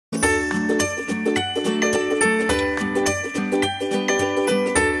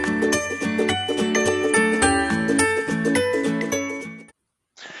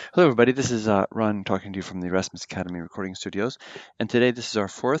Hello, everybody. This is Ron talking to you from the Erasmus Academy Recording Studios. And today, this is our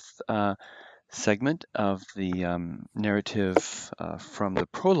fourth segment of the narrative from the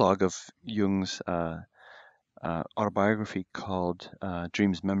prologue of Jung's autobiography called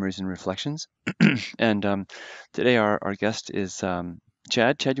Dreams, Memories, and Reflections. And today, our guest is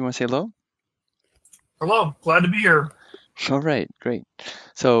Chad. Chad, you want to say hello? Hello, glad to be here. All right, great.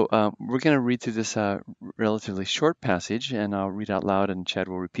 So we're going to read through this relatively short passage, and I'll read out loud, and Chad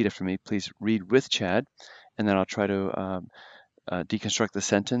will repeat after me. Please read with Chad, and then I'll try to deconstruct the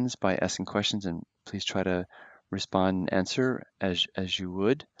sentence by asking questions, and please try to respond and answer as you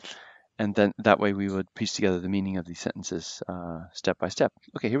would. And then that way we would piece together the meaning of these sentences step by step.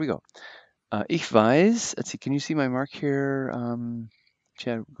 Okay, here we go. Ich weiß, let's see, can you see my mark here?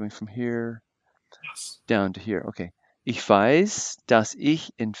 Chad, going from here Yes. down to here. Okay. Ich weiß, dass ich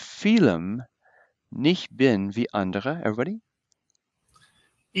in vielem nicht bin wie andere. Everybody?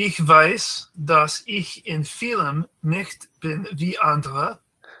 Ich weiß, dass ich in vielem nicht bin wie andere.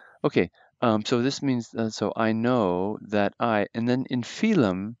 Okay. So this means, so I know that I, and then in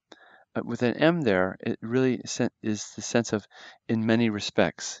vielem, with an M there, it really is the sense of in many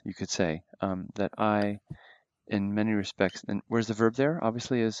respects, you could say, that I, in many respects, and where's the verb there?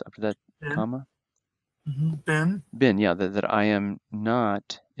 Obviously is up to that Bin. comma. Bin. Bin, yeah, that I am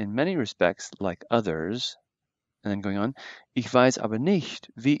not in many respects like others. And then going on, ich weiß aber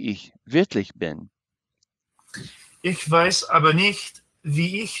nicht, wie ich wirklich bin. Ich weiß aber nicht,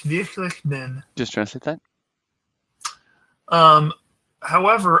 wie ich wirklich bin. Just translate that.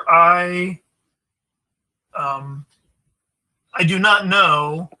 However, I do not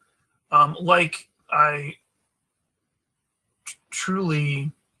know, like I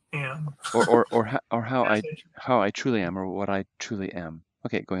truly am. Or how I truly am, or what I truly am.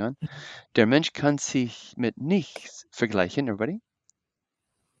 Okay, going on. Der Mensch kann sich mit nichts vergleichen, everybody.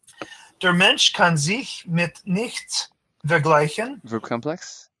 Der Mensch kann sich mit nichts vergleichen. Verb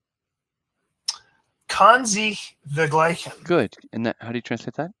complex. Kann sich vergleichen. Good. And that, how do you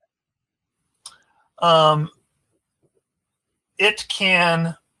translate that? It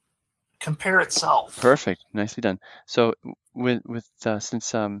can compare itself. Perfect. Nicely done. So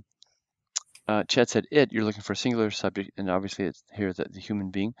since Chad said it, you're looking for a singular subject, and obviously it's here the human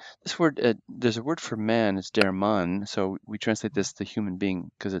being. This word, there's a word for man, it's der Mann, so we translate this the human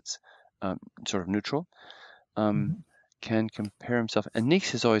being because it's sort of neutral. Can compare himself, and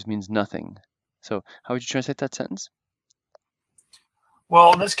nichts always means nothing. So how would you translate that sentence?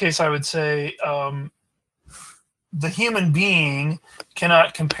 Well, in this case, I would say the human being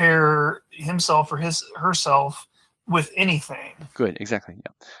cannot compare himself or herself with anything. Good, exactly.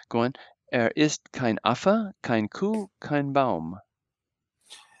 Yeah. Go on. Ist kein Affe, kein Kuh, kein Baum.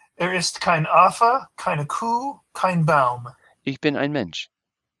 Ist kein Affe, keine Kuh, kein Baum. Ich bin ein Mensch.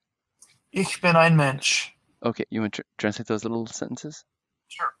 Ich bin ein Mensch. Okay, you want to translate those little sentences?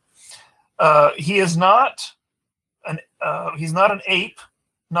 Sure. He is not he's not an ape,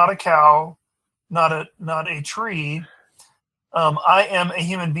 not a cow, not a tree. I am a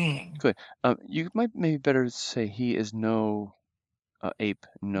human being. Good. You might maybe better say he is no ape,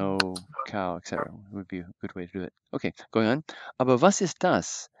 no cow, etc. Would be a good way to do it. Okay, going on. Aber was ist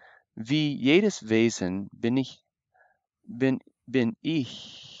das? Wie jedes Wesen bin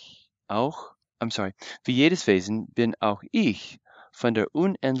ich auch, I'm sorry, wie jedes Wesen bin auch ich von der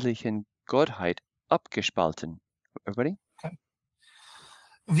unendlichen Gottheit abgespalten. Everybody? Okay.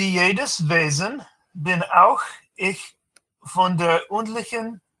 Wie jedes Wesen bin auch ich von der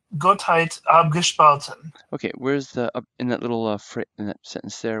unendlichen Gottheit abgespalten. Okay, where's the in that little in that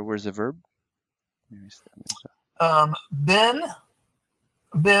sentence there? Where's the verb? Bin.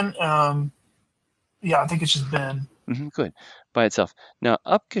 Yeah, I think it's just bin. Good, by itself. Now,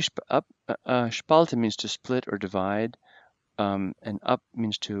 spalten means to split or divide, and up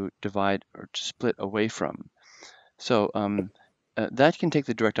means to divide or to split away from. So that can take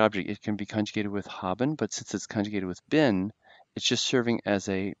the direct object. It can be conjugated with haben, but since it's conjugated with bin, it's just serving as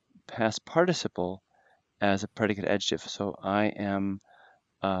a past participle as a predicate adjective. So I am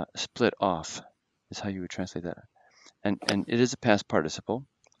split off is how you would translate that. And it is a past participle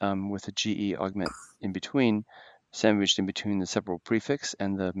with a GE augment in between, sandwiched in between the separable prefix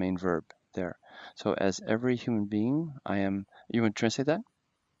and the main verb there. So as every human being, I am, you want to translate that?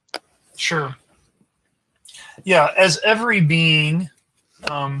 Sure. Yeah, as every being,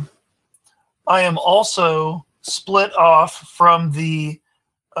 I am also split off from the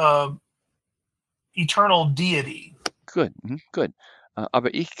eternal deity. Good, good. Aber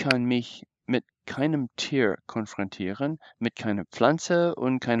ich kann mich mit keinem Tier konfrontieren, mit keiner Pflanze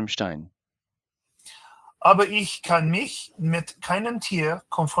und keinem Stein. aber ich kann mich mit keinem Tier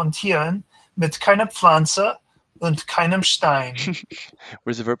konfrontieren, mit keiner Pflanze und keinem Stein.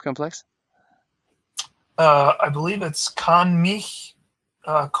 Where's the verb complex? I believe it's kann mich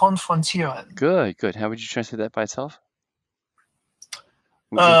konfrontieren. Good, good. How would you translate that by itself?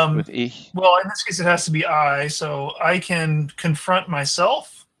 With ich? Well, in this case, it has to be I, so I can confront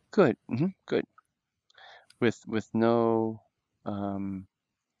myself. Good, good. With no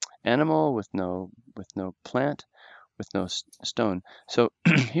animal, with no plant, with no stone. So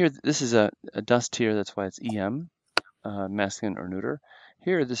here, this is a dust here. That's why it's em, masculine or neuter.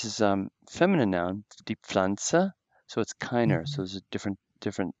 Here, this is feminine noun, die Pflanze. So it's keiner. So there's a different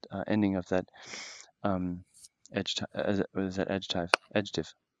ending of that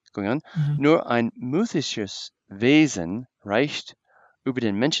adjective. Going on. Nur ein mythisches Wesen reicht über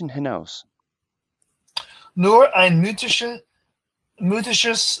den Menschen hinaus. Nur ein mythisches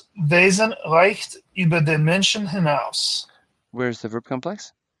Wesen reicht über den Menschen hinaus. Where's the verb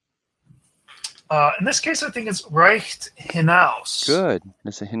complex? In this case, I think it's reicht hinaus. Good.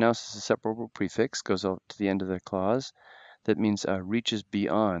 Hinaus is a separable prefix, goes out to the end of the clause. That means reaches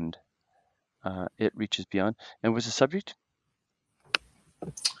beyond. It reaches beyond. And what's the subject?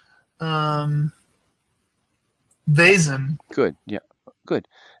 Wesen. Good. Yeah. Good.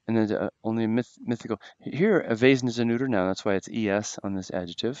 And then only a mythical. Here, a Wesen is a neuter noun. That's why it's es on this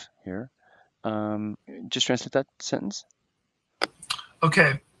adjective here. Just translate that sentence.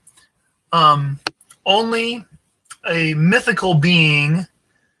 Okay. Only a mythical being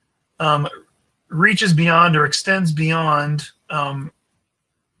reaches beyond or extends beyond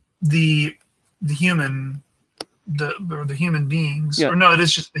the human. The human beings, yeah. Or no, it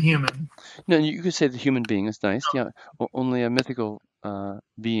is just the human. No, you could say the human being. It's nice. Yeah, only a mythical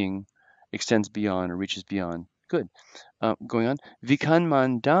being extends beyond or reaches beyond. Good. Going on. Wie kann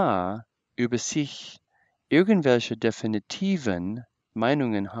man da über sich irgendwelche definitiven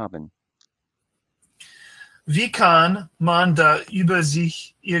Meinungen haben? Wie kann man da über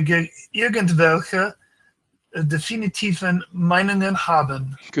sich irgendwelche definitiven Meinungen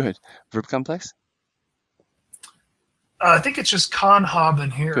haben? Good. Verb complex? I think it's just kann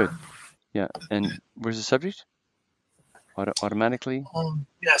haben here. Good. Yeah. And where's the subject? Automatically?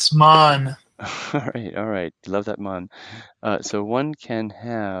 Yes, man. All right. Love that man. So one can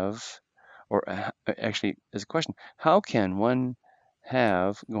have, or actually, as a question, how can one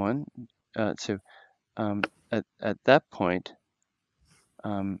have, go on, at that point,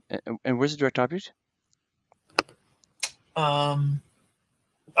 and where's the direct object?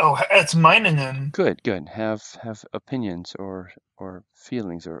 It's Meinungen. Good. Have opinions or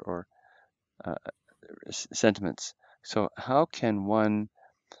feelings or sentiments. So how can one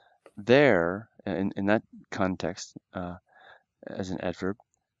there, in that context, as an adverb,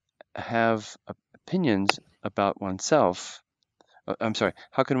 have opinions about oneself? I'm sorry,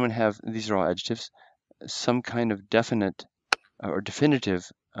 how can one have, these are all adjectives, some kind of definite or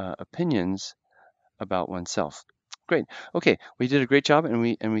definitive opinions about oneself? Great. Okay, we did a great job, and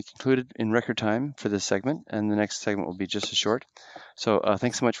we concluded in record time for this segment, and the next segment will be just as short. So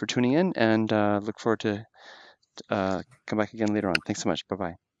thanks so much for tuning in, and look forward to come back again later on. Thanks so much.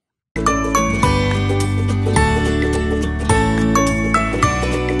 Bye-bye.